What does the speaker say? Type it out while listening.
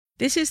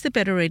This is the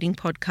Better Reading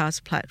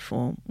podcast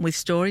platform with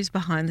stories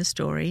behind the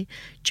story,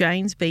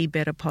 Jane's Be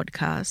Better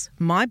podcast,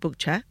 my book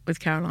chat with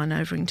Caroline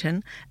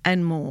Overington,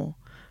 and more.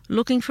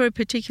 Looking for a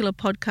particular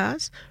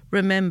podcast?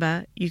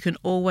 Remember, you can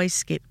always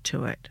skip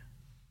to it.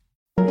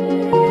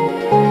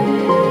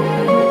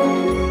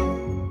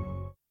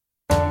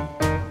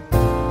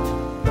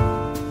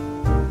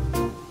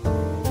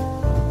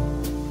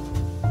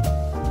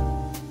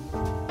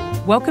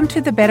 Welcome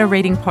to the Better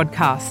Reading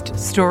podcast,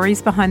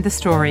 Stories Behind the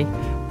Story,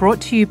 brought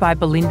to you by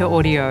Belinda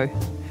Audio.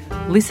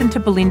 Listen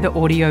to Belinda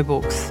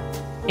audiobooks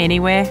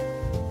anywhere,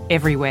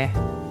 everywhere.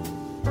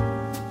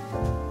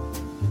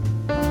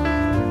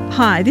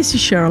 Hi, this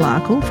is Cheryl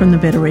Arkle from the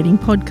Better Reading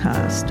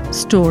podcast,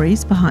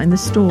 Stories Behind the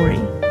Story.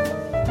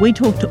 We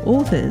talk to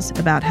authors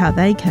about how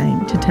they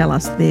came to tell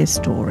us their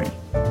story.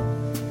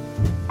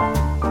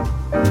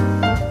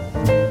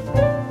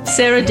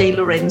 Sarah Di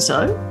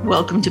Lorenzo,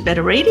 welcome to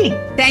Better Reading.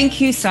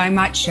 Thank you so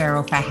much,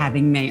 Cheryl, for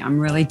having me. I'm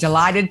really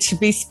delighted to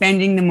be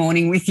spending the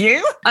morning with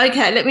you.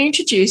 Okay, let me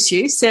introduce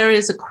you. Sarah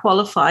is a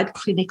qualified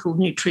clinical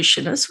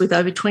nutritionist with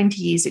over 20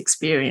 years'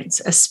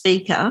 experience, a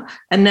speaker,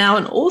 and now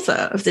an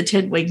author of the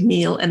 10-week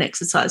meal and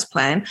exercise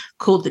plan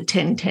called the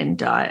 10-10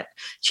 Diet.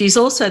 She's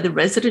also the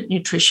resident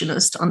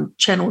nutritionist on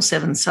Channel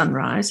 7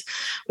 Sunrise,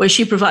 where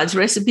she provides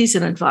recipes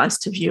and advice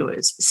to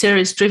viewers. Sarah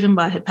is driven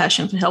by her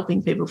passion for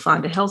helping people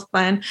find a health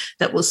plan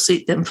that will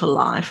suit them for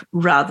life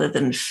rather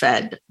than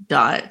fad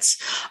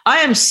diets. I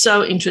am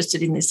so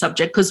interested in this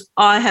subject because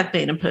I have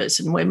been a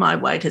person where my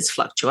weight has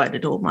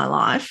fluctuated all my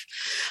life.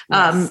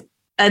 Yes.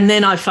 And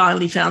then I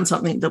finally found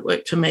something that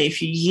worked for me a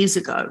few years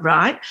ago,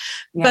 right?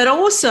 Yeah. But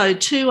also,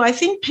 too, I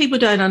think people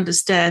don't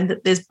understand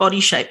that there's body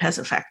shape has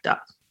a factor.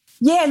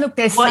 Yeah, look,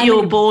 there's what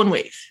you're born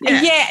with.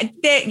 Yeah,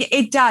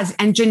 it does.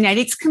 And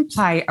genetics can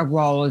play a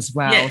role as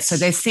well. Yes. So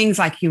there's things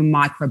like your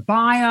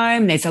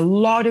microbiome. There's a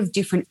lot of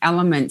different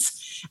elements.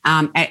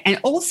 And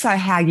also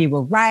how you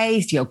were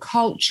raised, your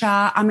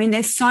culture. I mean,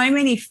 there's so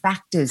many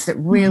factors that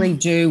really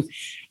do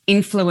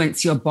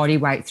influence your body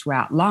weight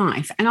throughout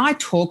life. And I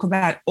talk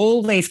about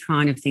all these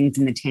kind of things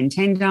in the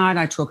 10-10 diet.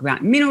 I talk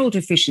about mineral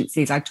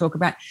deficiencies. I talk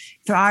about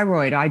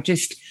thyroid.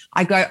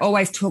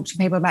 Always talk to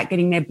people about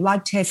getting their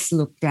blood tests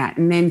looked at.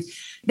 And then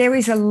there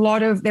is a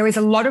lot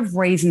of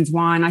reasons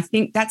why. And I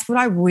think that's what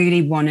I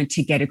really wanted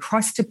to get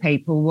across to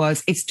people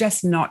was it's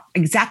just not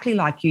exactly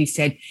like you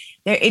said.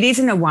 It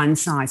isn't a one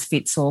size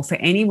fits all for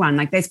anyone.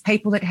 Like there's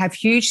people that have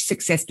huge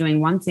success doing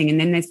one thing, and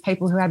then there's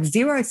people who have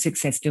zero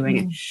success doing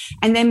it.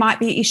 And there might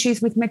be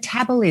issues with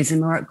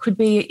metabolism, or it could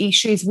be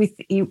issues with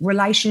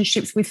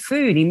relationships with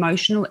food,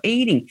 emotional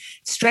eating,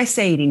 stress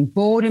eating,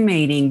 boredom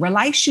eating,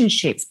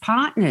 relationships,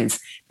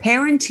 partners,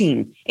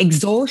 parenting,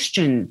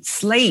 exhaustion,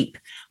 sleep.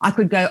 I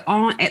could go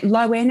on at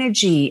low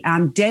energy,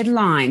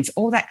 deadlines,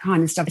 all that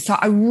kind of stuff. So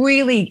I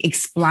really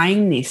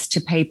explain this to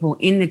people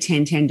in the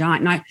 10-10 diet,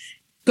 and I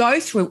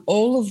go through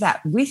all of that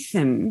with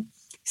them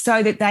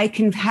so that they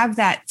can have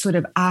that sort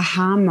of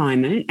aha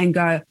moment and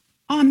go,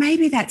 oh,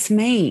 maybe that's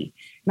me.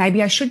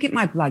 Maybe I should get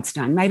my bloods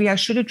done. Maybe I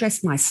should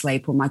address my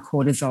sleep or my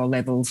cortisol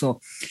levels.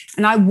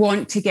 And I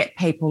want to get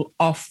people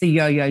off the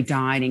yo-yo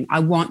dieting.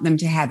 I want them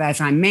to have,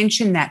 as I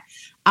mentioned, that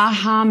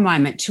aha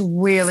moment to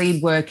really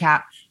work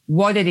out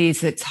what it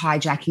is that's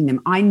hijacking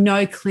them. I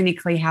know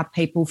clinically how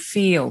people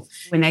feel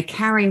when they're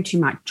carrying too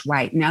much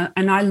weight. Now,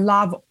 and I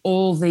love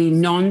all the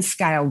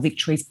non-scale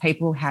victories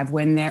people have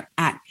when they're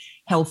at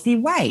healthy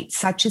weight,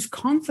 such as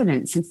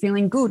confidence and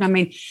feeling good. I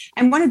mean,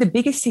 and one of the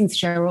biggest things,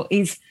 Cheryl,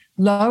 is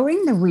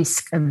lowering the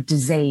risk of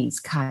disease,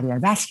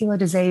 cardiovascular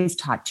disease,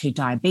 type 2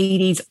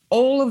 diabetes,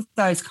 all of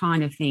those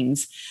kind of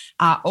things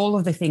are all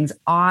of the things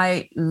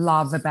I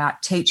love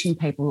about teaching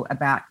people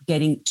about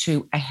getting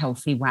to a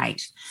healthy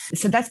weight.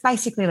 So that's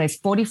basically, there's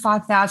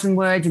 45,000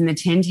 words in the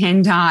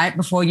 10-10 diet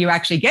before you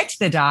actually get to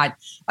the diet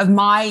of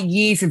my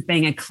years of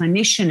being a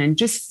clinician and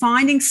just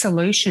finding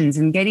solutions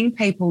and getting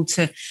people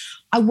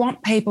I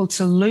want people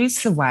to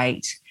lose the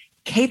weight,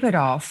 keep it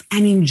off,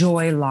 and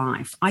enjoy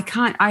life.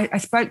 I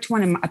spoke to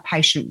a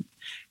patient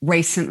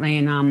recently,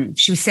 and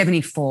she was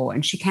 74,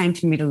 and she came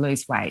to me to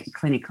lose weight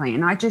clinically.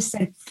 And I just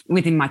said,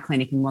 within my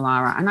clinic in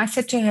Wallara, and I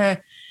said to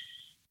her,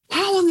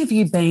 how long have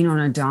you been on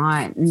a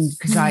diet?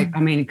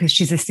 Because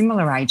she's a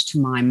similar age to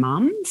my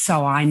mum.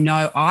 So I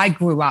know I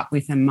grew up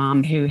with a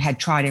mum who had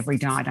tried every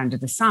diet under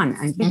the sun,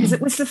 and because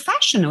it was the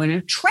fashion and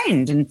a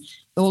trend, and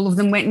all of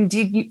them went and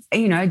did,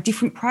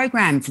 different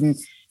programs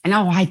and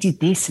I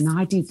did this and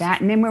I did that.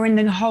 And then we're in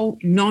the whole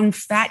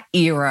non-fat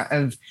era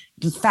of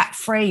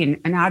fat-free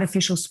and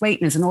artificial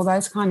sweeteners and all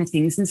those kind of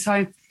things.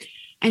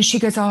 And she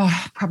goes,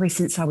 probably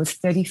since I was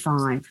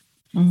 35.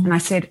 And I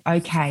said,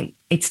 okay,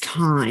 it's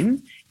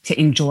time to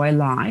enjoy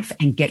life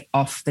and get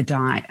off the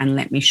diet, and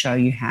let me show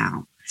you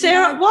how.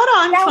 Sarah, what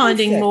I'm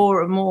finding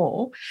more and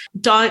more,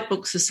 diet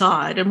books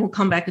aside, and we'll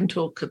come back and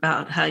talk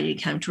about how you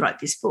came to write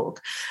this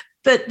book,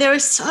 but there are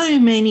so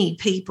many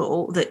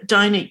people that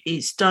don't eat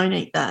this, don't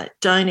eat that,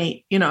 don't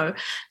eat,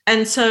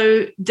 and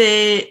so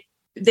they're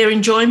their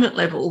enjoyment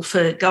level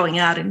for going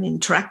out and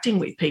interacting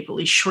with people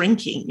is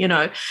shrinking, you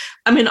know.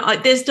 I mean,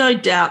 there's no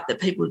doubt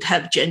that people would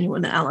have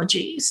genuine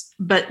allergies,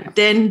 but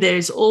then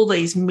there's all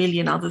these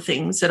million other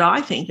things that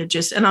I think are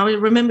just, and I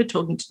remember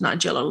talking to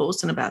Nigella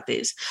Lawson about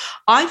this,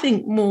 I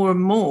think more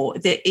and more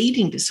they're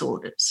eating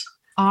disorders.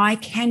 I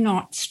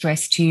cannot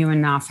stress to you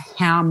enough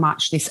how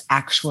much this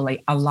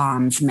actually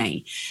alarms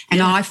me.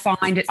 And I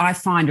find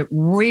it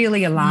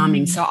really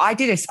alarming. So I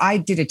did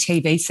a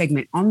TV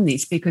segment on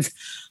this because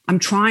I'm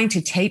trying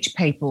to teach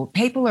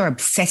people are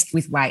obsessed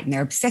with weight and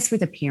they're obsessed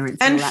with appearance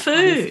and food.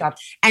 Kind of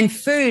stuff. And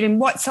food and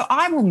what. So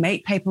I will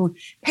meet people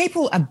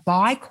are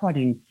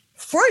boycotting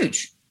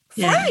fruit.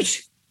 And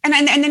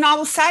then I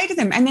will say to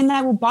them, and then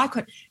they will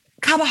boycott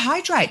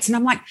carbohydrates. And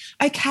I'm like,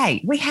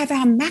 okay, we have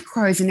our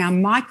macros and our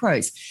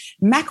micros.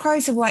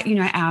 Macros are what, you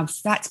know, our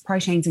fats,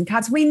 proteins and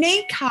carbs. We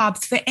need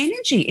carbs for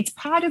energy. It's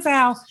part of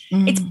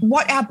it's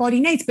what our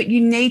body needs, but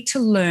you need to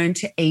learn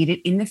to eat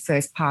it in the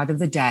first part of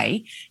the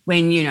day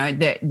when, you know,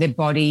 the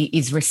body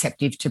is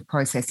receptive to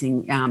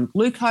processing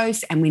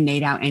glucose and we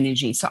need our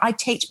energy. So I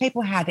teach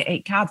people how to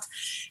eat carbs.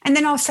 And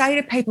then I'll say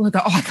to people who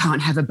go, oh, I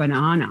can't have a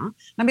banana. And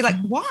I'll be like,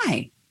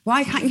 why?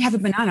 Why can't you have a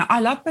banana? I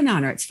love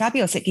banana. It's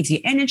fabulous. It gives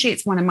you energy.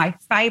 It's one of my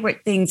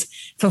favourite things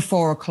for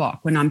 4 o'clock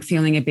when I'm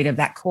feeling a bit of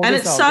that cortisol. And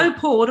it's so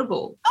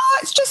portable. Oh,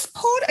 it's just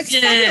portable. It's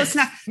fabulous.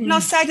 And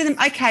I'll say to them,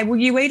 okay, well,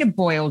 you eat a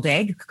boiled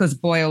egg because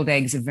boiled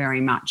eggs are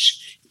very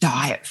much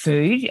diet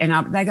food.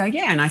 And they go,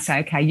 yeah. And I say,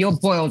 okay, your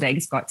boiled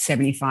egg's got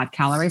 75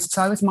 calories.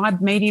 So is my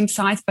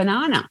medium-sized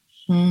banana.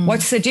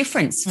 What's the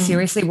difference?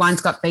 Seriously,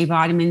 one's got B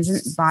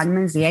vitamins,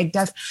 the egg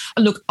does.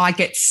 Look, I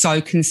get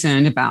so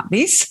concerned about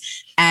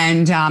this.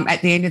 And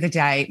at the end of the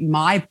day,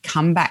 my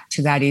comeback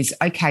to that is,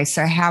 okay,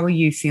 so how are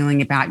you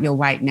feeling about your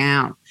weight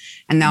now?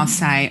 And they'll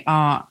say,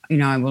 oh, you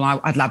know,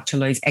 well, I'd love to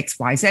lose X,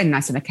 Y, Z. And I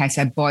said, okay,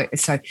 so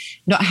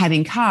not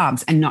having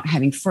carbs and not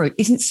having fruit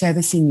isn't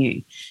servicing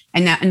you.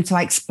 And so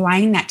I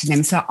explain that to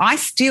them. So I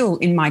still,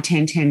 in my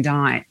 10-10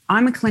 diet,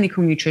 I'm a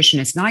clinical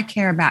nutritionist and I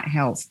care about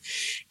health.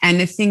 And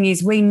the thing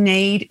is, we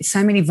need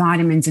so many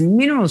vitamins and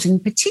minerals, in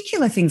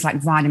particular things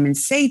like vitamin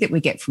C that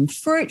we get from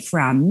fruit for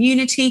our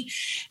immunity.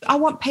 I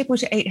want people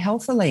to eat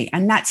healthily,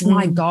 and that's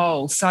my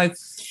goal. So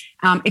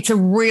it's a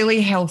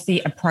really healthy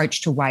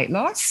approach to weight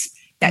loss.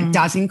 That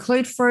does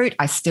include fruit.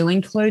 I still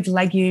include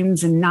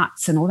legumes and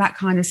nuts and all that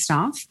kind of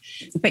stuff.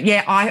 But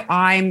yeah,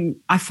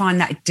 I find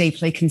that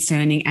deeply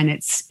concerning, and it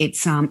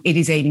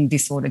is eating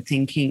disordered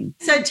thinking.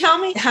 So tell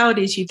me how it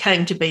is you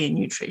came to be a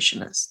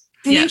nutritionist.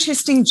 An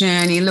interesting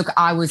journey. Look,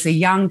 I was a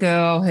young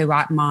girl who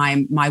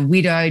my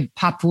widowed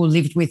papa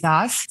lived with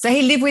us. So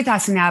he lived with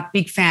us in our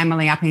big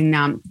family up in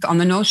on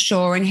the North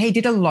Shore, and he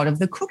did a lot of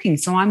the cooking.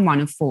 So I'm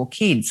one of 4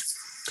 kids.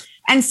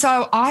 And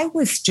so I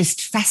was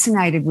just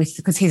fascinated with,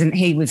 because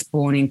he was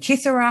born in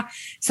Kithera.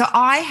 So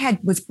I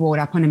was brought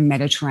up on a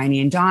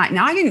Mediterranean diet, and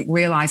I didn't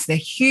realise the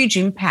huge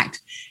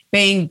impact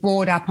being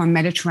brought up on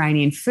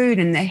Mediterranean food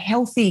and the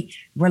healthy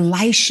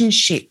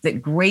relationship that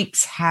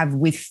Greeks have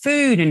with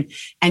food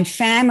and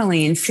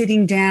family and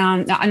sitting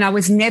down. And I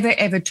was never,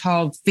 ever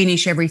told,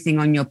 finish everything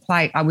on your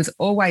plate. I was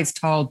always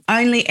told,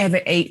 only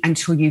ever eat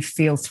until you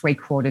feel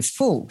 3/4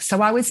 full.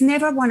 So I was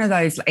never one of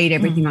those, eat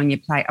everything on your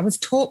plate. I was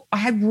taught, I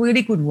had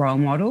really good role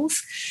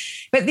models.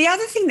 But the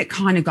other thing that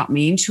kind of got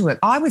me into it,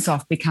 I was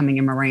off becoming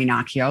a marine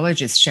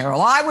archaeologist,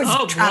 Cheryl. I was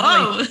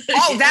traveling.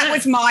 That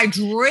was my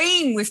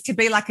dream, was to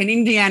be like an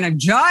Indiana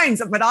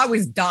Jones. But I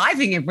was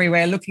diving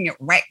everywhere, looking at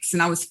wrecks,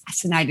 and I was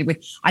fascinated with,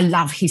 I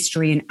love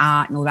history and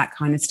art and all that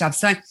kind of stuff.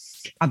 So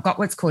I've got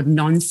what's called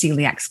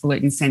non-celiac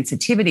gluten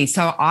sensitivity.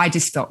 So I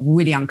just felt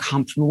really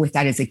uncomfortable with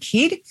that as a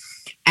kid.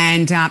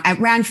 And at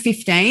around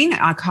 15,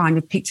 I kind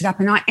of picked it up,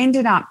 and I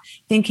ended up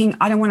thinking,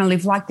 I don't want to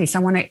live like this. I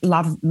want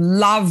to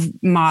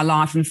love my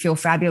life and feel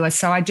fabulous.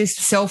 So I just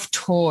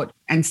self-taught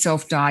and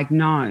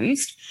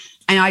self-diagnosed.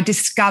 And I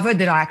discovered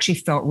that I actually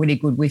felt really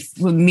good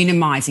with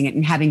minimizing it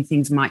and having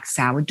things like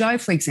sourdough,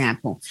 for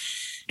example.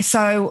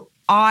 So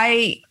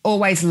I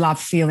always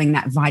love feeling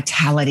that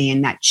vitality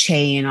and that chi,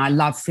 and I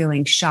love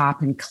feeling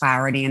sharp and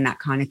clarity and that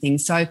kind of thing.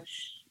 So,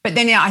 but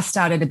then I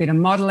started a bit of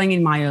modelling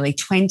in my early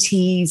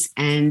 20s.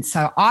 And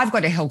so I've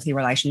got a healthy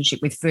relationship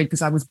with food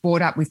because I was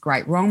brought up with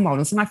great role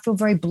models, and I feel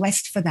very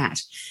blessed for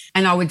that.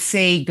 And I would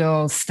see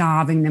girls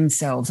starving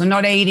themselves or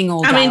not eating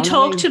all day. I mean,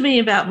 talk to me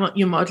about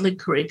your modelling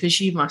career,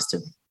 because you must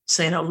have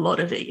seen a lot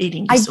of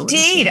eating disorders.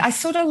 I did. I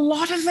saw a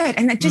lot of it.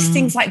 And just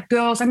things like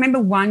girls. I remember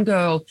one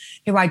girl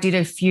who I did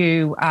a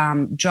few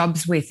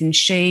jobs with, and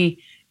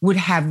she would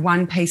have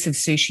one piece of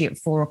sushi at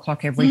 4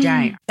 o'clock every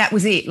day. That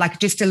was it, like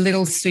just a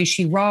little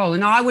sushi roll.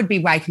 And I would be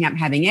waking up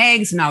having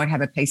eggs, and I would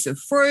have a piece of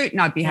fruit, and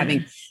I'd be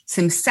having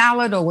some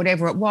salad or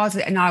whatever it was.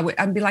 And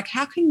I'd be like,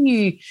 how can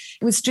you,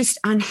 it was just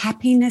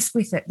unhappiness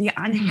with it, the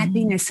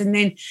unhappiness. And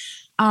then,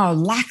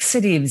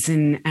 laxatives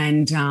and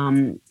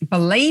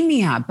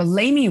bulimia.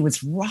 Bulimia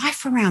was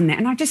rife around that.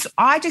 And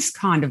I just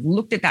kind of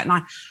looked at that,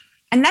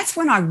 and that's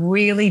when I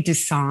really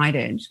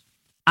decided,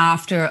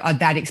 after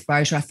that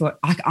exposure, I thought,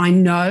 I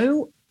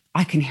know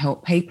I can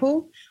help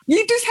people.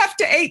 You just have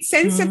to eat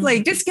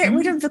sensibly. Just get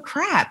rid of the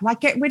crap,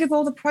 like get rid of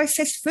all the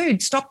processed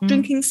food. Stop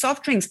drinking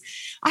soft drinks.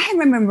 I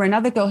remember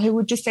another girl who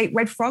would just eat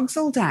Red Frogs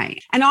all day.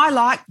 And I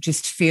like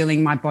just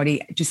feeling my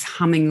body just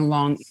humming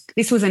along.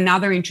 This was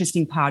another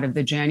interesting part of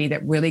the journey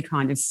that really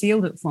kind of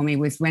sealed it for me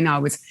was when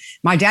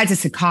my dad's a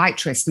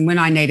psychiatrist, and when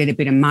I needed a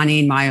bit of money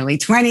in my early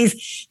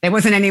 20s, there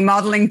wasn't any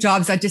modelling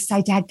jobs. I'd just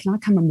say, Dad, can I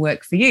come and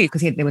work for you?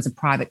 Because there was a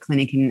private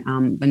clinic in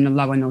the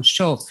lower North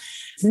Shore.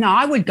 No,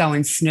 I would go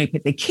and snoop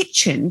at the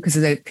kitchen because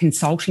the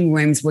consulting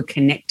rooms were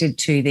connected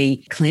to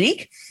the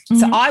clinic.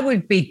 So I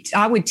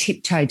would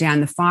tiptoe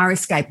down the fire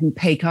escape and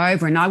peek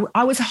over, and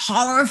I was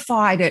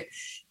horrified at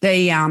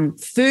the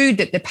food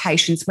that the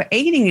patients were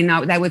eating,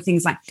 and they were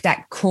things like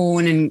that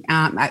corn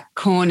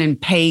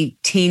and pea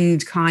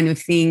tinned kind of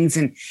things,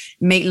 and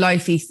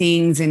meatloafy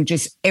things, and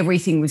just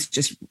everything was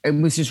just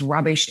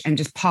rubbish and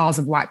just piles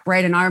of white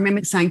bread. And I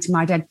remember saying to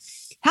my dad,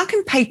 "How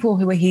can people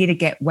who are here to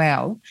get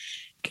well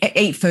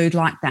eat food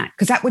like that?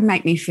 Because that would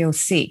make me feel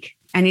sick."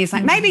 And he's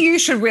like, maybe you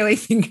should really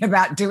think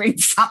about doing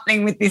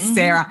something with this,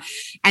 Sarah.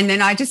 And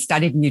then I just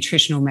studied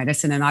nutritional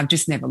medicine, and I've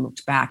just never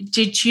looked back.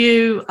 Did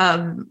you,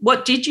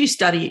 what did you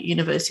study at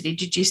university?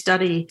 Did you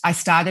study? I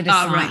started a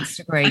science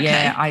degree,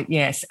 okay.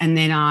 Yes. And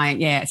then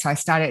so I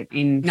started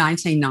in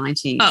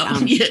 1990.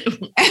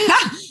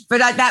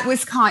 But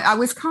I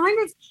was kind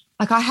of,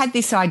 like I had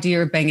this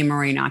idea of being a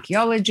marine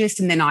archaeologist,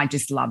 and then I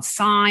just love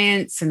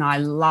science, and I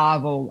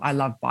love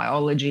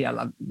biology. I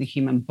love the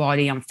human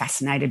body. I'm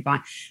fascinated by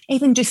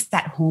even just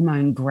that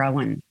hormone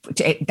ghrelin.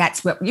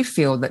 That's what you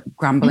feel, that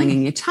grumbling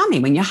in your tummy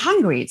when you're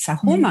hungry. It's a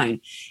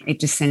hormone.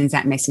 It just sends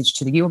that message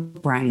to your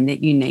brain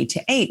that you need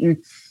to eat.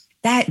 And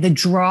that the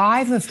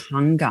drive of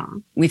hunger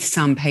with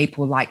some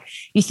people, like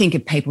you think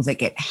of people that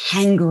get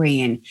hangry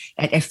and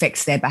it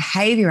affects their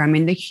behaviour. I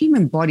mean, the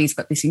human body's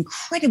got this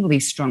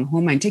incredibly strong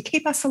hormone to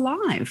keep us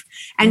alive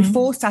and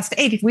force us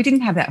to eat. If we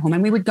didn't have that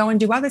hormone, we would go and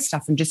do other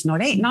stuff and just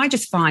not eat. And I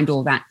just find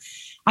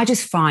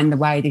the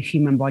way the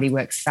human body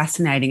works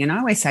fascinating. And I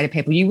always say to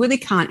people, you really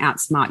can't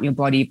outsmart your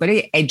body, but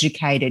you're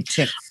educated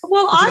to.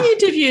 Well, I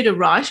interviewed a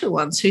writer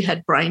once who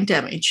had brain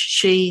damage.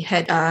 She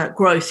had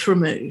growth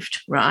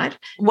removed, right?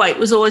 Weight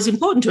was always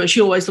important to her.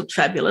 She always looked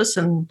fabulous,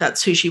 and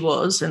that's who she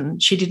was.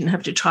 And she didn't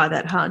have to try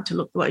that hard to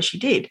look the way she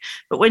did.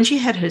 But when she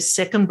had her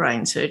second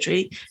brain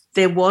surgery,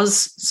 there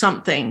was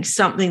something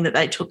that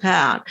they took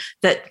out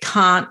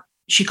that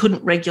she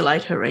couldn't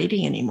regulate her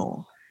eating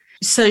anymore.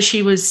 So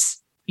she was,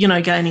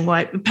 gaining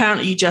weight.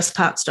 Apparently you just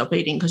can't stop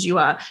eating because you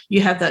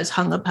have those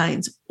hunger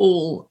pains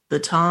all the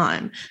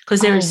time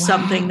because there is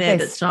something there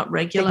that's not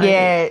regulated.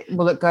 Yeah,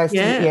 well, it goes to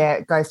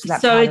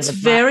that. So it's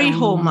very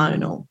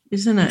hormonal,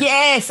 isn't it?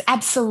 Yes,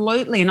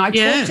 absolutely. And I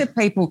talk to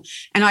people,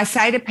 and I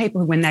say to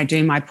people when they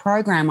do my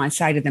program, I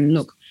say to them,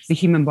 look, the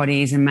human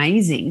body is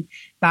amazing,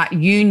 but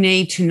you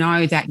need to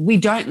know that we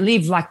don't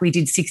live like we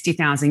did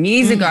 60,000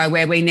 years ago,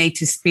 where we need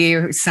to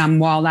spear some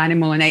wild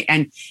animal and eat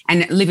and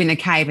live in a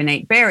cave and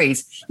eat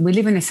berries. We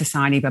live in a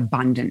society of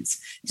abundance.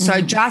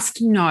 So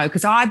just know,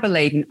 because I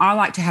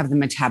like to have the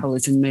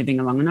metabolism moving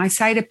along. And I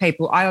say to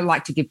people, I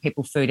like to give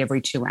people food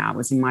every 2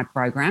 hours in my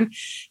program,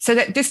 so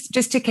that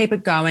just to keep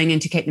it going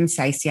and to keep them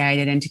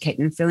satiated and to keep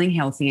them feeling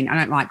healthy. And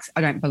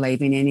I don't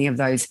believe in any of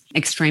those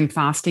extreme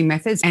fasting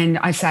methods. And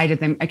I say to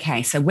them,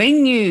 okay, so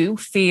when you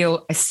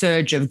feel a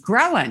surge of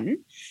ghrelin,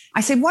 I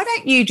said, why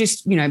don't you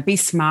just, be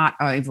smart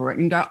over it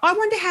and go, I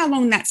wonder how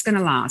long that's going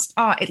to last.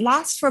 Oh, it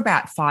lasts for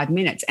about 5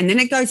 minutes, and then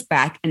it goes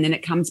back, and then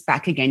it comes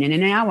back again in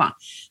an hour.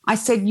 I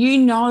said, you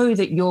know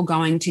that you're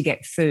going to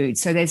get food,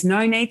 so there's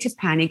no need to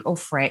panic or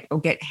fret or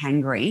get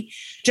hangry.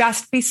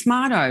 Just be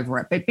smart over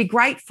it, but be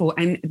grateful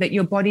and that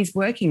your body's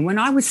working. When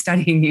I was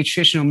studying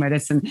nutritional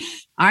medicine,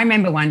 I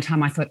remember one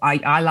time I thought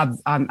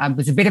I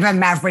was a bit of a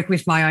maverick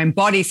with my own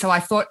body, so I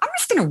thought I'm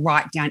just going to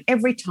write down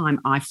every time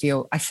I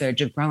feel a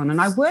surge of ghrelin,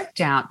 and I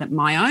worked out that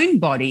my own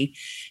body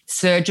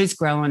surges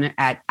ghrelin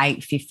at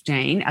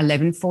 8:15,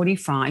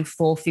 11:45,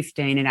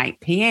 4:15 and 8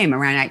 p.m,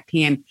 around 8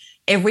 p.m.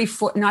 every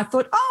foot. And I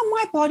thought,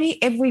 my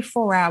body every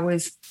 4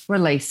 hours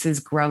releases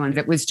ghrelin.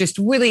 It was just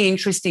really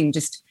interesting,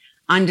 just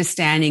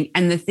understanding.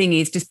 And the thing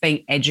is just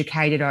being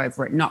educated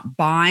over it, not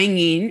buying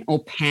in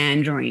or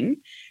pandering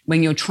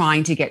when you're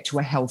trying to get to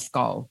a health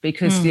goal,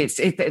 because the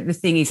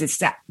thing is, it's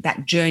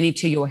that journey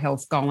to your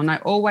health goal. And I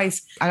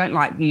don't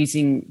like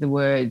using the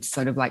word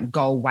sort of like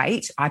goal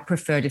weight. I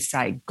prefer to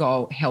say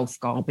health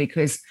goal,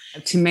 because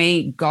to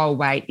me, goal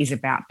weight is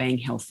about being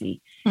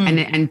healthy.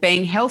 And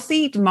being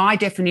healthy, my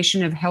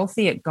definition of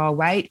healthy at goal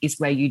weight is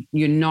where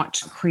you're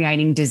not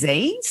creating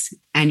disease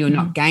and you're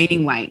not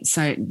gaining weight.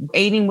 So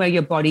eating where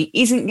your body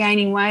isn't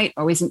gaining weight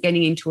or isn't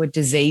getting into a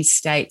disease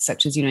state,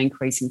 such as,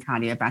 increasing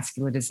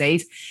cardiovascular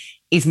disease,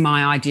 is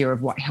my idea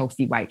of what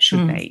healthy weight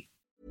should be.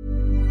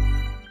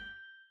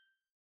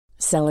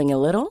 Selling a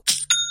little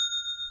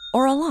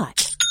or a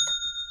lot?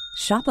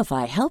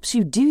 Shopify helps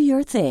you do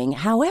your thing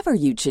however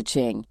you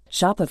cha-ching.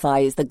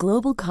 Shopify is the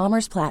global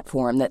commerce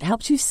platform that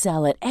helps you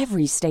sell at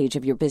every stage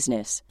of your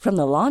business. From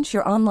the launch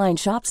your online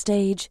shop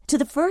stage to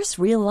the first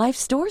real-life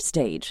store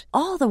stage,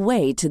 all the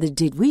way to the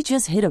did we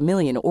just hit a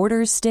million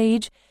orders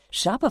stage.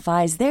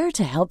 Shopify is there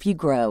to help you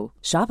grow.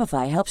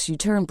 Shopify helps you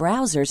turn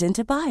browsers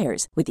into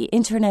buyers with the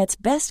internet's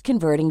best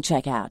converting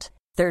checkout.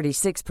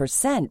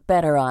 36%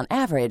 better on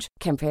average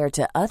compared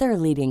to other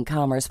leading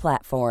commerce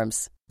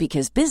platforms.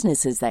 Because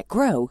businesses that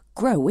grow,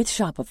 grow with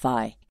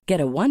Shopify.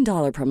 Get a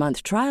 $1 per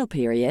month trial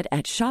period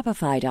at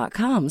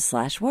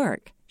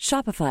shopify.com/work.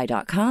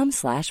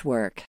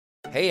 Shopify.com/work.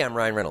 Hey, I'm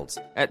Ryan Reynolds.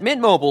 At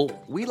Mint Mobile,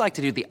 we like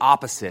to do the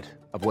opposite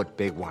of what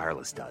Big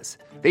Wireless does.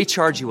 They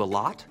charge you a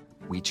lot.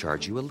 We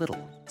charge you a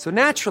little. So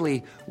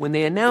naturally, when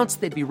they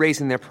announced they'd be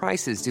raising their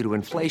prices due to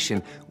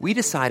inflation, we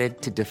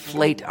decided to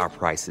deflate our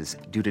prices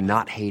due to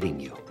not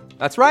hating you.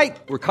 That's right.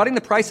 We're cutting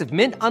the price of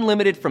Mint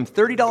Unlimited from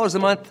 $30 a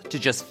month to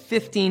just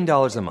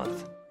 $15 a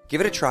month.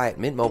 Give it a try at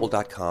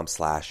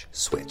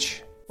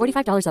mintmobile.com/switch.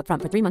 $45 up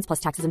front for 3 months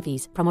plus taxes and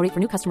fees. Promo rate for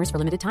new customers for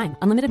limited time.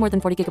 Unlimited more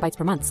than 40 gigabytes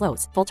per month.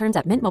 Slows full terms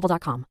at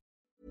mintmobile.com.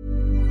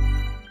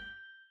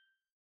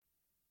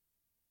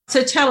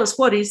 So tell us,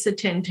 what is the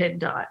 10-10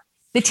 diet?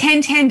 The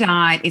 10-10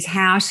 diet is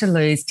how to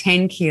lose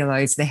 10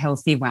 kilos the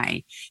healthy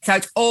way. So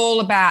it's all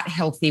about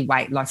healthy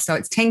weight loss. So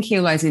it's 10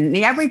 kilos and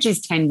the average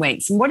is 10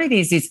 weeks. And what it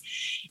is,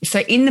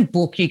 so in the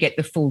book, you get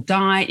the full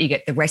diet, you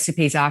get the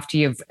recipes after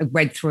you've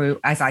read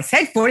through, as I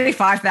said,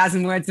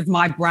 45,000 words of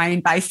my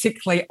brain,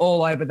 basically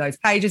all over those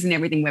pages and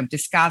everything we've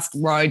discussed,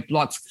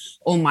 roadblocks,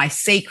 all my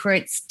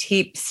secrets,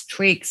 tips,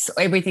 tricks,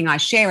 everything. I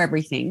share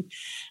everything.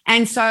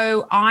 And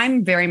so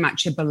I'm very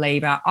much a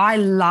believer. I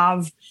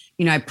love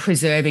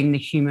preserving the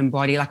human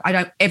body. Like, I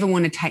don't ever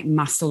want to take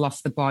muscle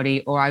off the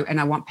body, and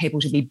I want people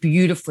to be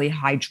beautifully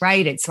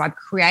hydrated. So I've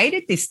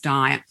created this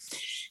diet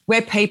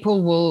where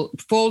people will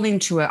fall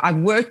into I've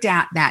worked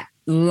out that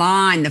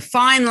line, the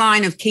fine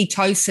line of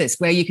ketosis,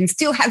 where you can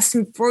still have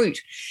some fruit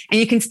and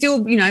you can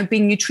still, be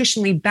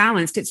nutritionally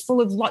balanced. It's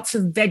full of lots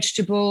of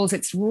vegetables.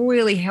 It's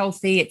really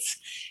healthy. It's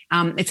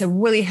a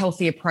really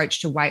healthy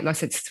approach to weight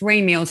loss. It's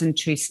 3 meals and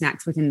 2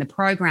 snacks within the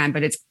program,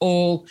 but it's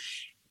all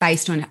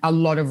based on a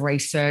lot of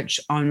research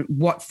on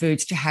what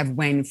foods to have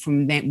when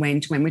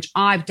to when, which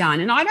I've done.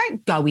 And I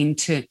don't go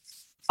into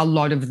a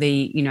lot of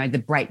the, the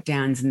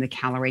breakdowns and the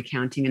calorie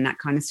counting and that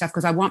kind of stuff,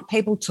 because I want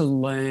people to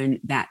learn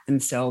that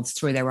themselves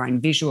through their own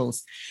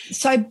visuals.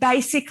 So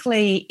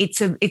basically, it's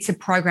a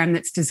program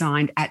that's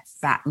designed at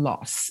fat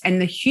loss,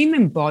 and the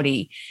human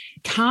body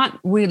can't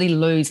really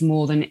lose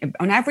more than,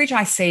 on average,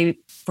 I see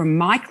from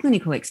my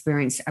clinical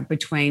experience,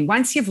 between,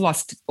 once you've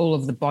lost all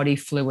of the body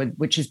fluid,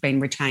 which has been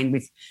retained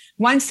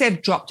once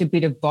they've dropped a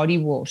bit of body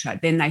water,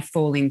 then they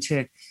fall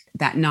into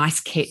that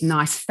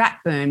nice fat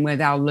burn where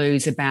they'll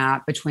lose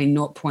about between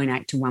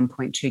 0.8 to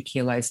 1.2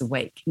 kilos a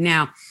week.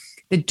 Now,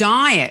 the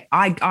diet,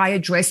 I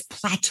address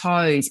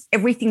plateaus,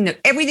 everything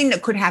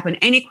that could happen.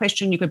 Any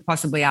question you could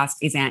possibly ask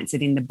is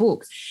answered in the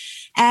book.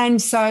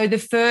 And so the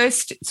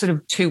first sort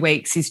of 2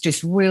 weeks is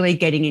just really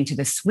getting into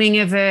the swing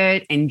of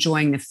it,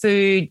 enjoying the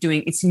food,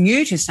 it's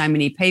new to so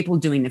many people,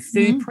 doing the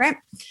food prep.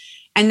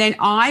 And then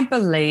I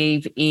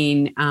believe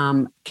in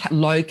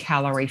low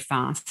calorie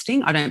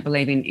fasting. I don't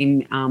believe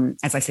in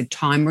as I said,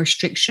 time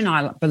restriction.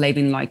 I believe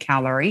in low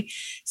calorie.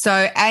 So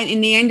and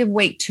in the end of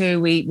week 2,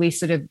 we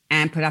sort of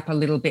amp it up a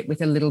little bit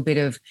with a little bit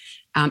of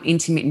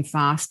intermittent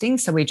fasting.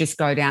 So we just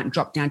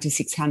drop down to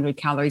 600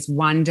 calories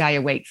 1 day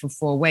a week for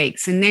 4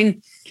 weeks. And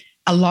then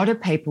a lot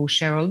of people,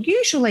 Cheryl,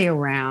 usually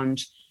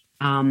around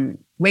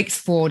weeks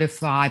 4 to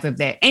 5 of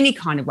any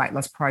kind of weight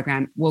loss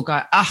program, will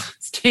go,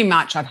 it's too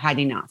much, I've had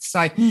enough. So,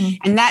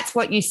 and that's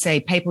what you see.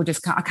 People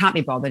just I can't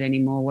be bothered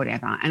anymore,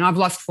 whatever. And I've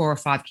lost 4 or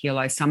 5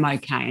 kilos, so I'm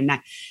okay.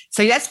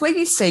 So that's where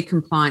you see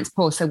compliance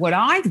poor. So what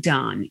I've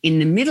done in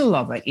the middle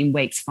of it in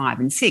weeks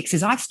 5 and 6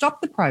 is I've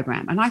stopped the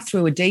program and I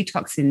threw a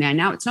detox in there.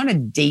 Now it's not a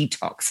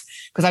detox,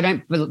 because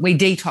we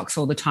detox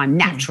all the time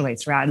naturally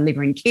through our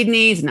liver and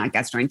kidneys and our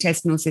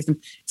gastrointestinal system,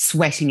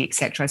 sweating,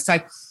 etc. So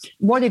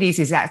what it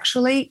is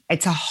actually,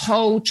 it's a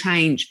whole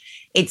change.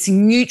 It's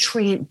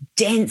nutrient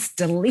dense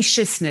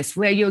deliciousness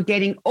where you're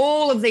getting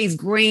all of these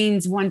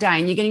greens one day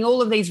and you're getting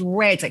all of these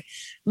reds, like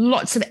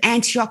lots of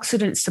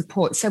antioxidant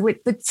support. So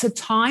it's a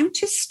time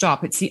to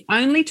stop. It's the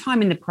only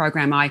time in the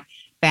program I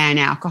ban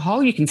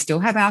alcohol. You can still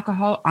have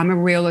alcohol. I'm a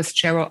realist,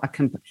 Cheryl. I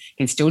can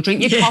still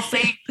drink your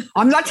coffee.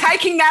 I'm not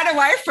taking that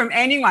away from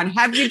anyone.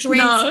 Have your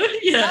drinks. No way in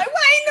the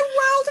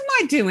world am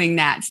I doing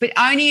that. But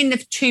only in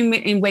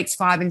weeks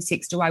 5 and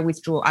 6 do I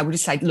withdraw. I would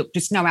just say, look,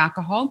 just no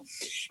alcohol.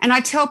 And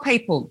I tell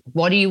people,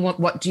 what do you want?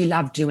 What do you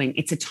love doing?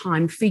 It's a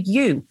time for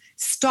you.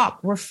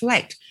 Stop,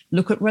 reflect,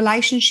 look at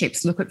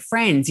relationships, look at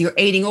friends. You're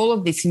eating all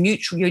of this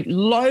you're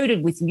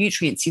loaded with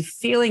nutrients. You're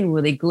feeling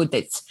really good.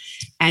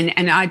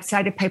 And I'd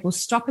say to people,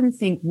 stop and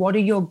think, what are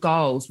your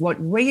goals?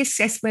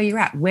 Reassess where you're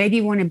at. Where do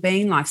you want to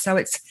be in life? So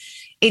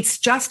It's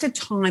just a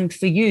time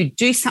for you.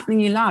 Do something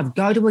you love.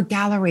 Go to a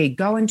gallery.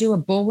 Go and do a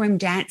ballroom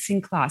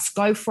dancing class.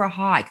 Go for a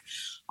hike.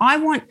 I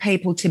want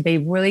people to be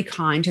really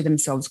kind to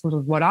themselves,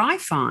 because what I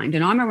find,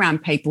 and I'm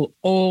around people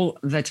all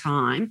the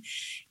time,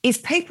 is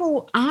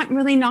people aren't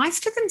really nice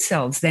to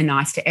themselves. They're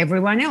nice to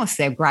everyone else.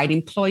 They're great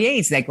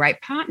employees. They're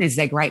great partners.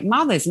 They're great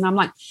mothers. And I'm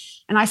like,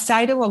 and I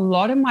say to a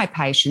lot of my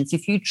patients,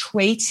 if you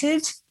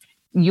treated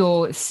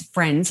your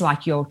friends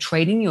like you're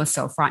treating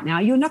yourself right now,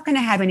 you're not going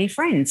to have any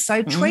friends. So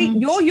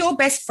you're your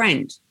best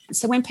friend.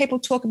 So when people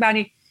talk about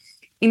it,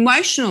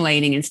 emotional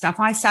eating and stuff,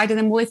 I say to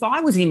them, well, if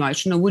I was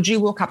emotional, would you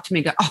walk up to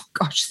me and go, oh,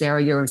 gosh,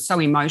 Sarah, you're so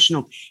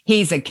emotional.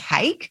 Here's a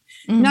cake.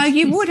 No,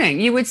 you wouldn't.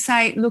 You would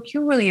say, look,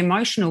 you're really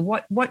emotional.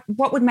 What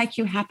would make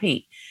you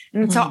happy?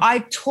 And so I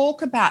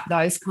talk about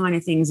those kind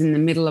of things in the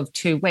middle of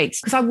 2 weeks,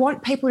 because I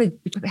want people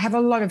to have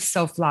a lot of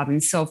self-love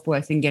and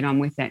self-worth and get on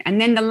with it. And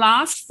then the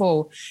last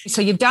 4,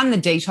 so you've done the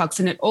detox,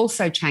 and it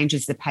also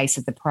changes the pace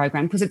of the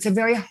program because it's a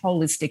very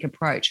holistic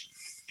approach.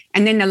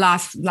 And then the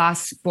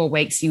last 4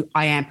 weeks,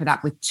 I amp it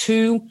up with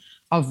 2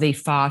 of the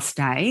fast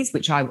days,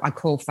 which I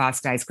call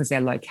fast days because they're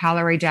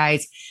low-calorie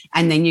days,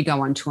 and then you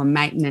go on to a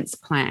maintenance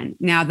plan.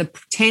 Now, the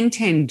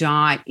 10-10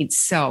 diet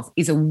itself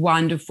is a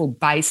wonderful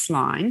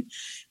baseline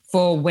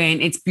for when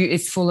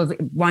it's full of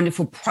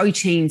wonderful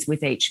proteins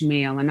with each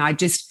meal. And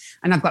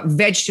I've got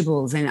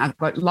vegetables, and I've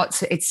got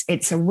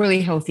it's a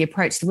really healthy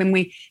approach. So when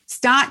we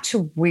start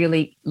to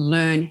really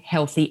learn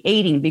healthy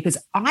eating, because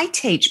I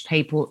teach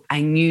people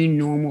a new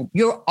normal.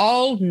 Your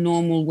old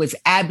normal was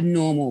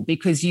abnormal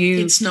because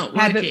it's not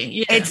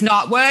working. It's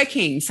not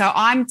working. So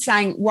I'm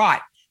saying,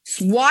 right,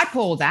 swipe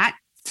all that,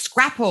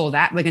 scrap all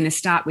that. We're going to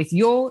start with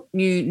your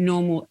new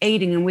normal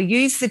eating. And we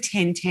use the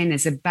 10-10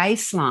 as a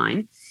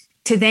baseline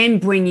to then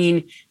bring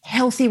in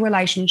healthy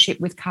relationship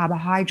with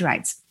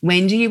carbohydrates.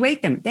 When do you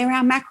eat them? They're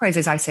our macros,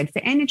 as I said, for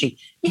energy.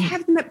 You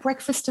have them at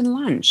breakfast and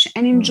lunch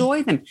and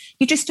enjoy them.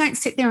 You just don't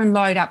sit there and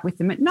load up with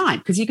them at night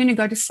because you're going to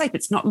go to sleep.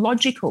 It's not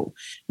logical.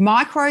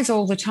 Micros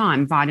all the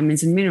time,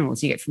 vitamins and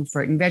minerals you get from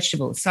fruit and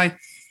vegetables. So,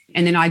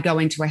 and then I go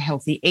into a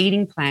healthy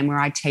eating plan where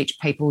I teach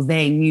people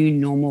their new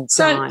normal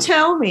diet. So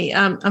tell me,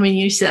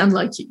 you sound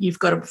like you've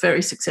got a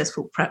very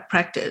successful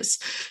practice.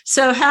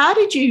 So how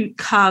did you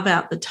carve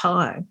out the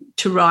time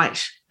to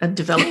write and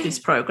develop this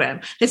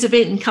program? Has it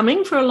been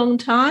coming for a long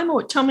time,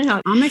 or tell me how?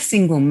 I'm a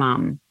single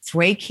mum,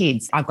 3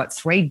 kids. I've got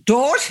 3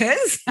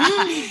 daughters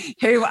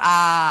who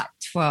are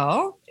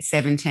 12,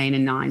 17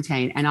 and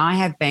 19, and I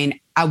have been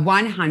a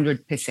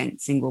 100%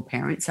 single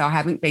parent. So I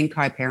haven't been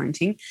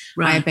co-parenting.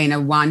 Right. I have been a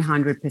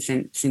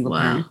 100% single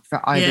parent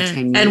for over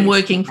 10 years. And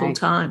working full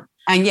time.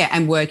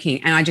 And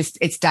working. And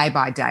it's day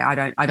by day.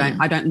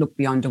 I don't look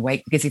beyond a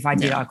week, because if I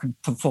did, I could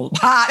fall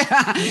apart.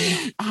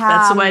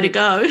 That's the way to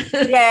go.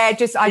 I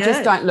just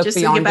don't look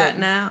beyond think about it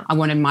now. I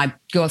wanted my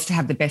girls to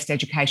have the best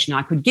education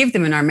I could give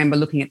them. And I remember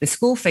looking at the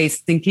school fees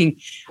thinking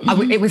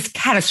it was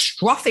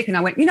catastrophic. And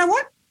I went, you know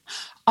what?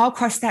 I'll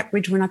cross that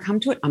bridge when I come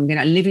to it. I'm going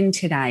to live in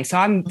today. So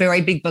I'm a very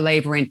big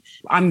believer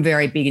I'm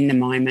very big in the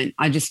moment.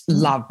 I just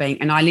love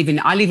being, and I live in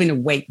a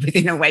week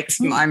within a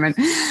week's moment.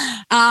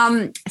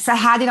 So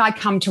how did I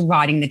come to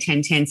writing the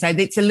 10-10? So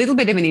it's a little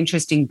bit of an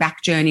interesting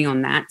back journey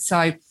on that.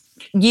 So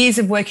years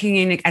of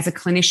working as a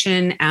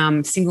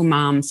clinician, single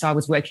mom. So I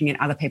was working in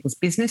other people's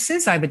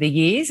businesses over the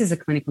years as a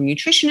clinical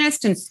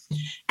nutritionist.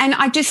 And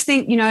I just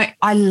think,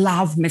 I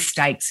love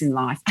mistakes in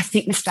life. I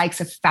think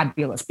mistakes are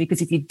fabulous,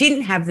 because if you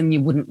didn't have them,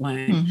 you wouldn't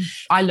learn.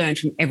 I learned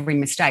from every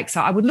mistake.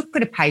 So I would look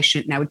at a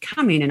patient and they would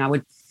come in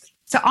and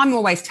so I'm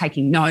always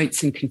taking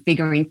notes and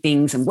configuring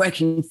things and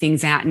working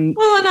things out. And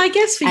I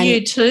guess for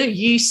you too,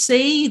 you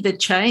see the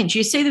change.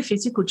 You see the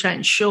physical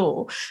change,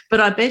 sure, but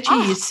I bet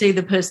you see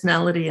the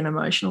personality and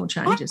emotional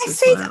changes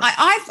as well.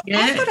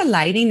 I've got a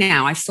lady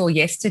now I saw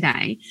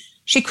yesterday.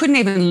 She couldn't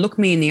even look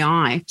me in the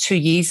eye 2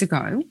 years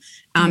ago,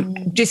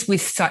 just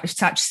with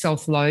such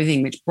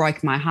self-loathing, which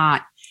broke my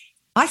heart.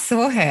 I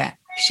saw her.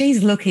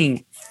 She's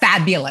looking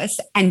fabulous,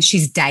 and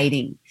she's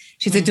dating.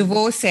 She's a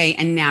divorcee,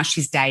 and now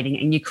she's dating,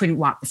 and you couldn't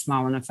wipe the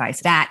smile on her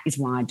face. That is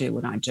why I do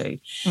what I do.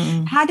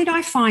 How did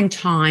I find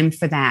time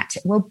for that?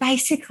 Well,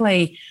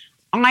 basically,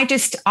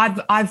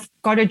 I've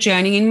got a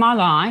journey in my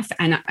life,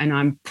 and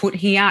I'm put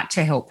here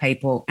to help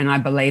people, and I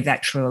believe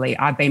that truly.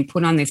 I've been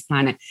put on this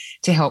planet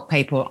to help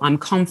people. I'm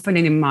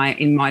confident in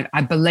my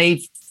I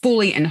believe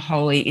fully and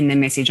wholly in the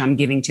message I'm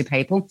giving to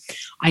people.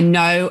 I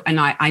know, and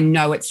I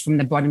know it's from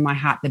the bottom of my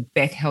heart, the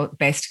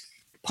best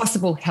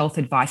possible health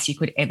advice you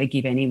could ever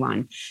give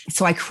anyone.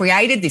 So I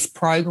created this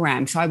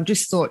program. So I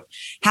just thought,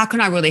 how can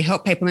I really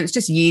help people? And it's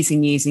just years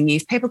and years and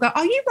years. People go,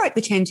 oh, you wrote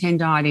the 10-10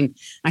 diet in.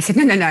 I said,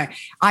 no.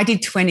 I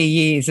did 20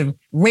 years of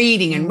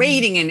reading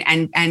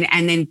and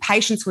then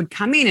patients would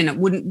come in and it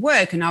wouldn't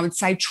work. And I would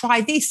say, try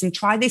this and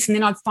try this. And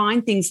then I'd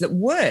find things that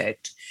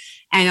worked.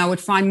 and I would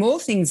find more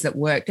things that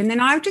worked. And then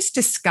I just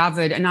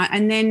discovered,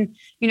 and then,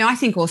 you know, I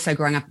think also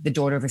growing up the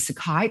daughter of a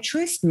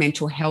psychiatrist,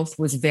 mental health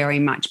was very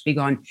much big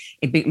on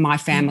my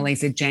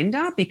family's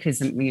agenda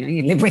because, you know,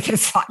 you live with a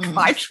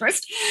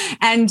psychiatrist.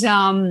 And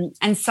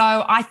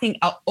so I think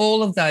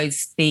all of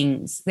those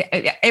things,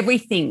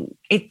 everything,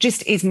 it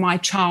just is my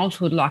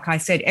childhood. Like I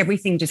said,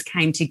 everything just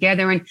came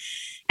together.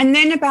 And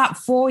then about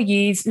 4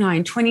 years,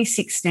 in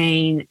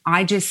 2016,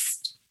 I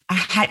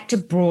had to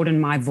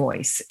broaden my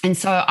voice. And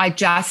so I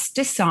just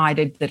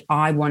decided that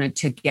I wanted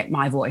to get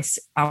my voice.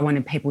 I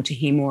wanted people to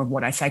hear more of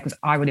what I say because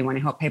I really want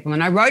to help people.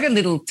 And I wrote a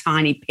little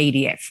tiny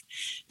PDF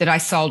that I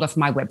sold off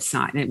my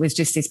website. And it was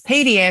just this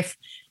PDF.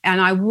 And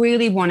I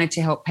really wanted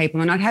to help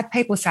people. And I'd have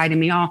people say to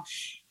me, "Oh,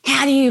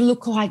 how do you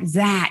look like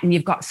that? And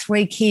you've got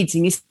 3 kids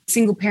and you're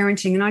single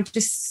parenting."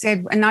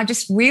 And I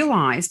just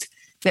realized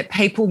that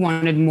people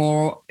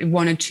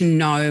wanted to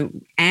know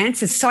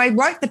answers. So I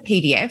wrote the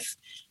PDF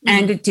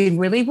and it did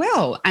really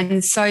well.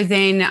 And so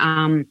then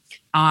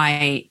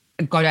I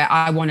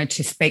wanted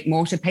to speak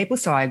more to people.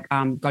 So I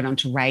got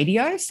onto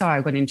radio. So I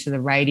got into the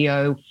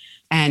radio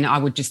and I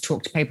would just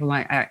talk to people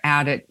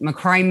out at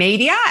Macquarie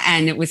Media,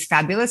 and it was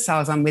fabulous. So I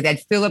was on with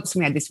Ed Phillips.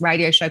 We had this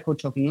radio show called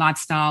Talking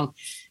Lifestyle.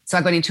 So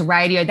I got into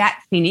radio.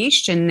 That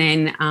finished, and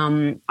then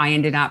I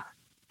ended up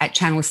at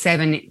Channel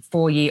 7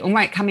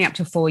 coming up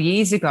to 4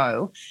 years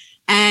ago.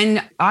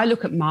 And I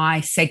look at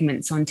my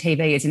segments on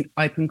TV as an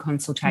open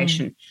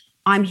consultation.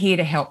 I'm here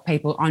to help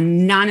people.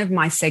 On none of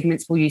my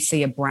segments will you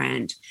see a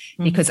brand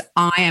because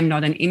I am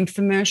not an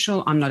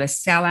infomercial. I'm not a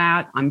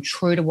sellout. I'm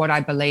true to what I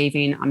believe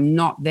in. I'm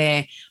not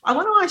there. I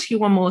want to ask you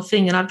one more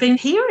thing, and I've been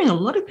hearing a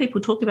lot of people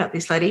talk about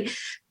this, lady.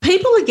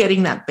 People are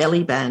getting that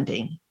belly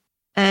banding,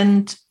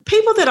 and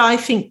people that I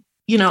think,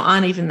 you know,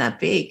 aren't even that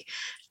big.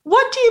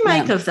 What do you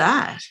make of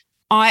that?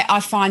 I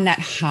find that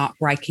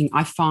heartbreaking.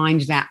 I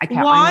find that. Okay,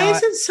 why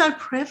is it so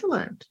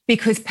prevalent?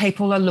 Because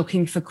people are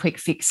looking for quick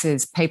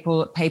fixes.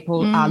 People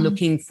are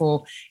looking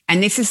for,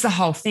 and this is the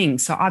whole thing.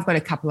 So I've got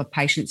a couple of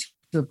patients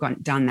who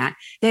have done that.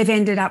 They've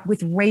ended up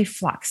with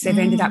reflux. They've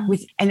ended up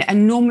with an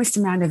enormous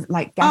amount of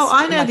gas. Oh,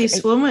 I know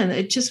this woman.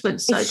 It just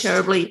went so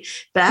terribly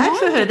bad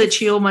for her that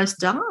she almost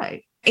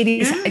died. It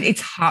is. Yeah.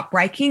 It's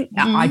heartbreaking.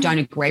 I don't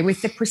agree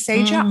with the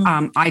procedure.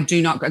 I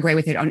do not agree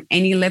with it on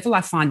any level.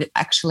 I find it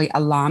actually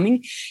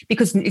alarming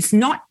because it's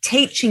not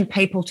teaching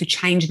people to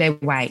change their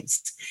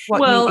ways.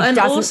 And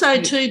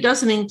also too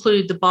doesn't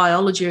include the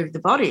biology of the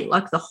body,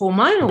 like the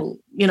hormonal,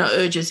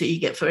 urges that you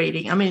get for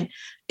eating. I mean,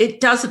 it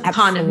doesn't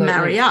kind of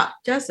marry up,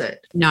 does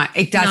it? No,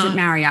 it doesn't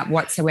marry up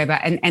whatsoever.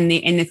 And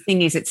the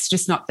thing is, it's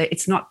just not that.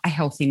 It's not a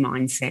healthy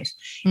mindset.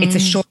 It's a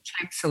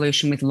short-term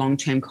solution with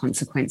long-term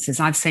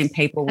consequences. I've seen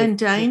people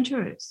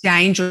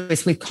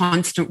dangerous with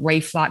constant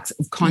reflux,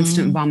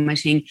 constant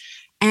vomiting.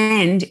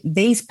 And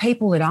these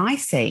people that I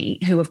see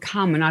who have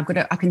come, and I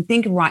can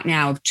think right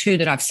now of 2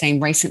 that I've seen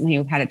recently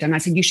who've had it done. I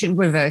said, you should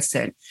reverse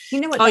it.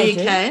 You know what they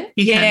do? Can?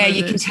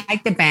 You can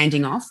take the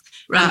banding off.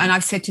 Right. And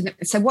I've said to them,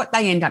 so what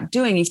they end up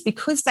doing is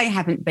because they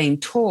haven't been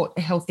taught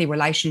a healthy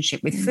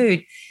relationship with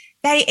food,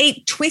 they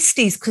eat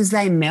twisties because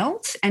they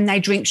melt and they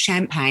drink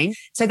champagne.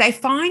 So they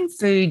find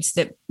foods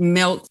that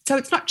melt. So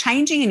it's not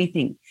changing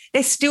anything.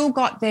 They've still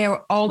got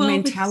their old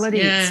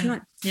mentality. It's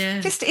not.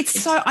 Yeah.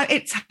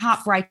 It's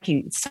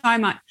heartbreaking. So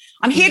much.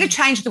 I'm here to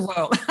change the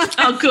world.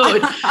 Oh,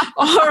 good.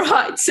 All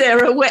right,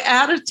 Sarah, we're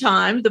out of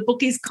time. The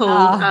book is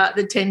called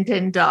The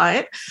 10-10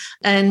 Diet,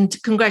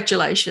 and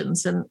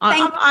congratulations. And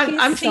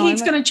I'm thinking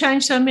it's going to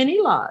change so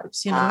many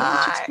lives, which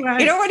is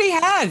great. It already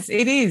has.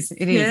 It is.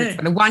 Yeah. It's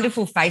got a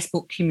wonderful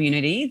Facebook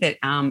community that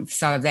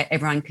so that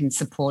everyone can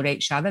support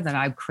each other that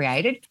I've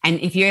created. And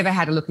if you ever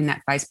had a look in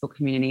that Facebook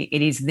community,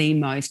 it is the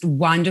most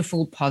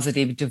wonderful,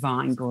 positive,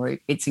 divine group.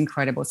 It's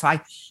incredible. So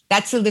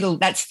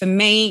that's for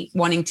me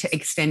wanting to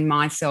extend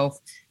myself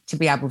to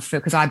be able to,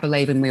 because I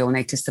believe we all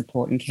need to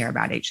support and care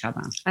about each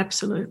other.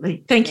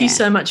 Absolutely. Thank you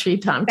so much for your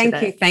time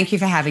today. Thank you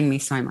for having me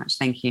so much.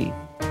 Thank you.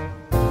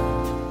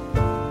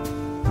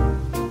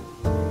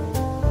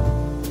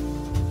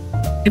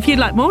 If you'd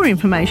like more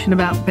information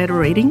about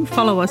Better Eating,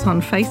 follow us on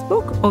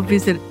Facebook or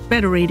visit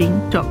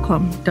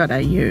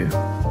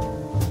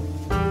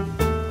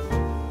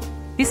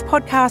bettereating.com.au. This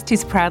podcast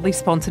is proudly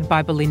sponsored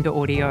by Belinda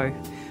Audio.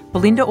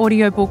 Belinda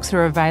audiobooks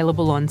are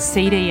available on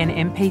CD and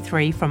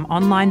MP3 from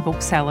online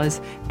booksellers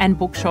and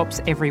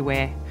bookshops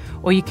everywhere,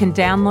 or you can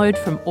download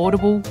from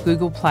Audible,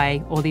 Google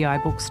Play or the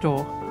iBook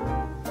Store.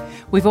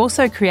 We've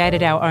also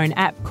created our own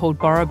app called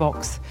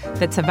BorrowBox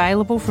that's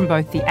available from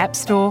both the App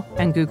Store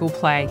and Google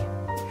Play.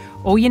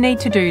 All you need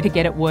to do to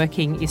get it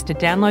working is to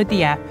download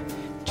the app,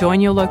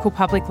 join your local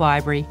public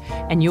library,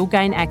 and you'll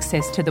gain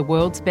access to the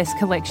world's best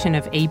collection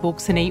of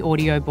ebooks and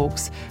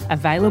e-audiobooks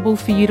available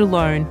for you to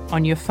loan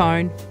on your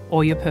phone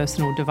or your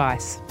personal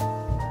device.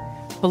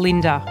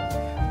 Belinda,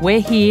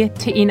 we're here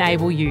to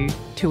enable you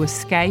to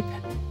escape,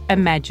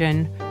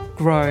 imagine,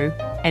 grow,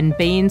 and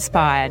be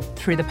inspired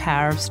through the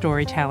power of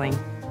storytelling.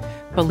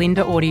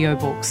 Belinda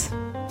Audiobooks.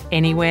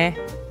 Anywhere,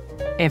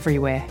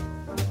 everywhere.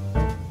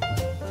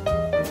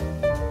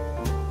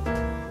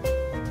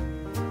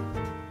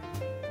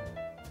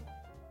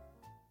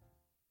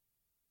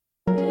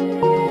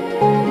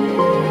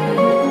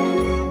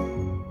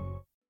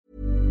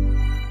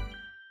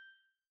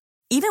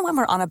 Even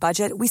when we're on a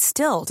budget, we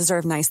still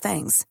deserve nice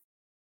things.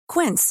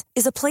 Quince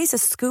is a place to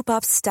scoop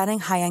up stunning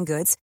high-end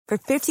goods for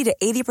 50 to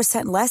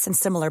 80% less than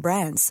similar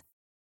brands.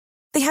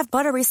 They have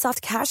buttery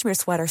soft cashmere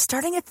sweaters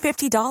starting at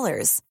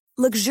 $50,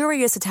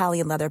 luxurious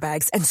Italian leather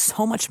bags, and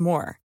so much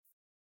more.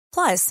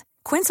 Plus,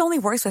 Quince only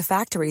works with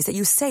factories that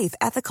use safe,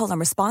 ethical, and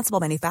responsible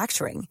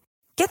manufacturing.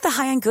 Get the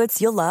high-end goods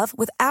you'll love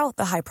without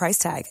the high price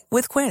tag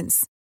with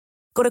Quince.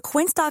 Go to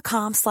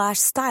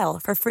quince.com/style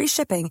for free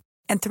shipping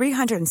and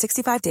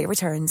 365-day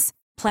returns.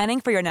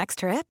 Planning for your next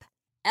trip?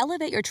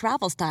 Elevate your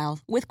travel style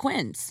with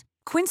Quince.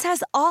 Quince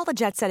has all the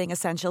jet-setting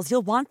essentials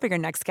you'll want for your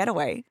next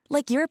getaway,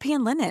 like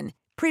European linen,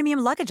 premium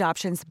luggage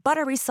options,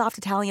 buttery soft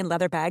Italian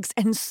leather bags,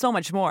 and so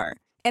much more.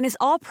 And is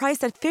all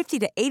priced at 50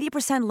 to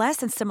 80% less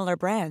than similar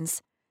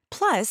brands.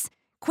 Plus,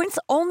 Quince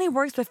only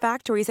works with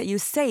factories that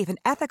use safe and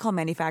ethical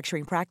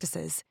manufacturing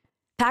practices.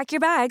 Pack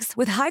your bags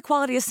with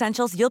high-quality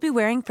essentials you'll be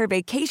wearing for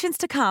vacations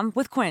to come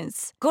with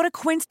Quince. Go to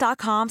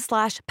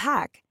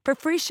quince.com/pack for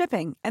free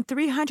shipping and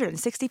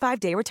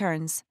 365-day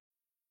returns.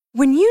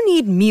 When you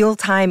need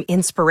mealtime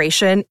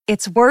inspiration,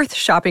 it's worth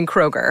shopping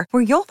Kroger,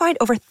 where you'll find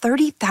over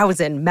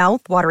 30,000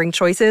 mouth-watering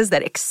choices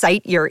that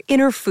excite your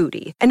inner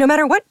foodie. And no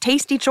matter what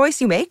tasty choice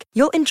you make,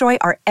 you'll enjoy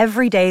our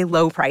everyday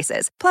low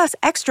prices, plus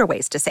extra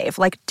ways to save,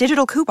 like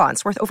digital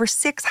coupons worth over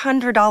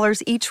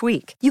 $600 each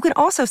week. You can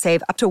also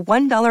save up to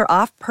 $1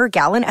 off per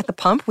gallon at the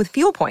pump with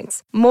fuel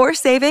points. More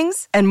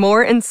savings and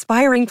more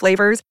inspiring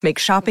flavors make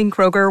shopping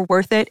Kroger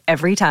worth it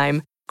every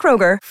time.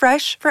 Kroger,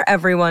 fresh for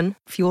everyone.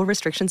 Fuel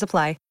restrictions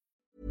apply.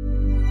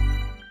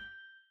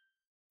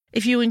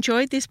 If you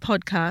enjoyed this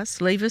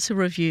podcast, leave us a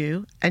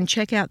review and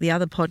check out the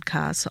other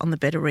podcasts on the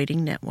Better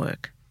Reading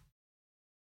Network.